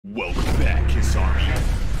Welcome back, Kiss Army,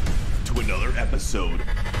 to another episode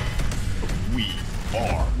of We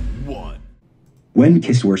Are One. When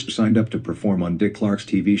Kiss Worst signed up to perform on Dick Clark's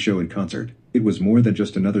TV show and concert, it was more than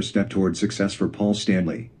just another step toward success for Paul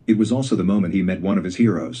Stanley. It was also the moment he met one of his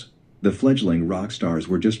heroes. The fledgling rock stars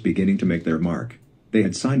were just beginning to make their mark. They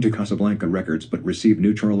had signed to Casablanca Records but received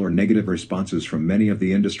neutral or negative responses from many of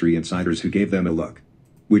the industry insiders who gave them a look,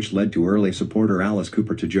 which led to early supporter Alice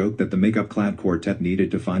Cooper to joke that the makeup-clad quartet needed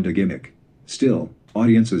to find a gimmick. Still,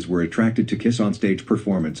 audiences were attracted to Kiss on-stage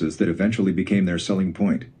performances that eventually became their selling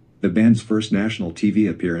point. The band's first national TV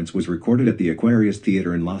appearance was recorded at the Aquarius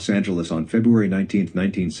Theater in Los Angeles on February 19,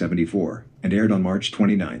 1974, and aired on March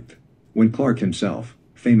 29. When Clark himself,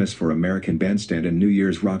 famous for American Bandstand and New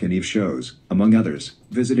Year's Rockin' Eve shows, among others,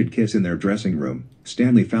 visited Kiss in their dressing room,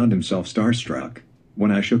 Stanley found himself starstruck.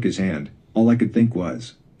 When I shook his hand, all I could think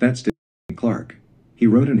was, "That's Dick Clark." He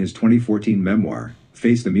wrote in his 2014 memoir,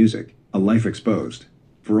 Face the Music, A Life Exposed.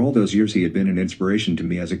 For all those years he had been an inspiration to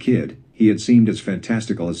me as a kid. He had seemed as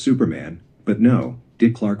fantastical as Superman, but no,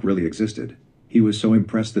 Dick Clark really existed. He was so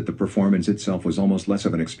impressed that the performance itself was almost less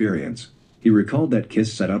of an experience. He recalled that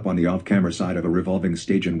Kiss set up on the off-camera side of a revolving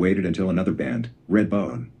stage and waited until another band,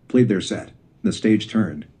 Redbone, played their set. The stage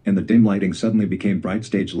turned, and the dim lighting suddenly became bright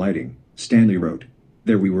stage lighting, Stanley wrote.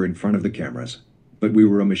 There we were in front of the cameras. But we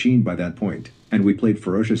were a machine by that point, and we played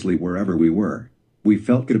ferociously wherever we were. We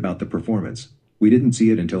felt good about the performance. We didn't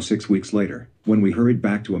see it until 6 weeks later, when we hurried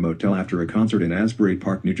back to a motel after a concert in Asbury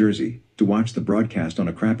Park, New Jersey, to watch the broadcast on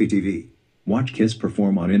a crappy TV. Watch Kiss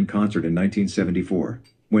perform on In Concert in 1974.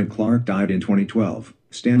 When Clark died in 2012,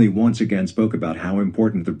 Stanley once again spoke about how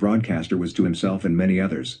important the broadcaster was to himself and many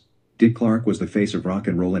others. Dick Clark was the face of rock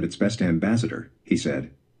and roll and its best ambassador, he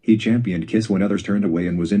said. He championed Kiss when others turned away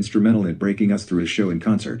and was instrumental in breaking us through his show and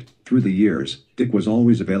concert. Through the years, Dick was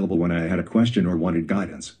always available when I had a question or wanted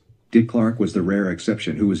guidance. Dick Clark was the rare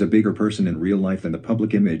exception who was a bigger person in real life than the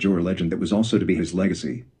public image or legend that was also to be his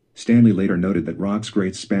legacy. Stanley later noted that rock's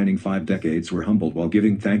greats spanning 5 decades were humbled while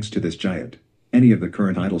giving thanks to this giant. Any of the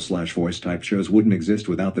current Idol/Voice type shows wouldn't exist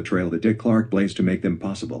without the trail that Dick Clark blazed to make them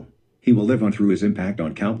possible. He will live on through his impact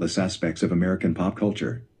on countless aspects of American pop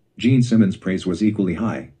culture. Gene Simmons' praise was equally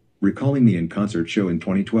high. Recalling the In Concert show in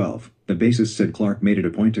 2012, the bassist said Clark made it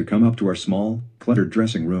a point to come up to our small, cluttered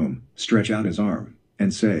dressing room, stretch out his arm,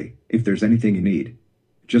 and say, "If there's anything you need,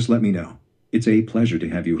 just let me know. It's a pleasure to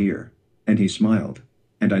have you here." And he smiled.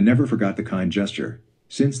 And I never forgot the kind gesture.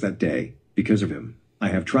 Since that day, because of him, I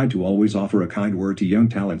have tried to always offer a kind word to young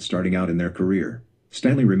talent starting out in their career.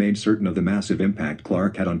 Stanley remained certain of the massive impact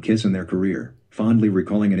Clark had on Kiss in their career, fondly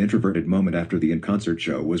recalling an introverted moment after the In Concert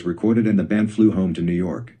show was recorded and the band flew home to New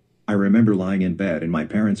York. I remember lying in bed in my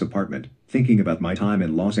parents' apartment, thinking about my time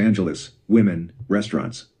in Los Angeles, women,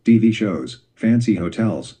 restaurants, TV shows, fancy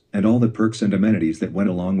hotels, and all the perks and amenities that went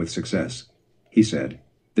along with success. He said,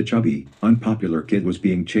 the chubby, unpopular kid was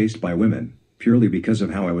being chased by women, purely because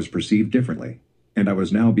of how I was perceived differently. And I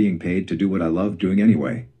was now being paid to do what I loved doing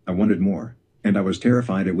anyway. I wanted more. And I was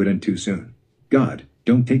terrified it would end too soon. God,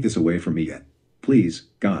 don't take this away from me yet. Please,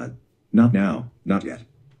 God. Not now, not yet.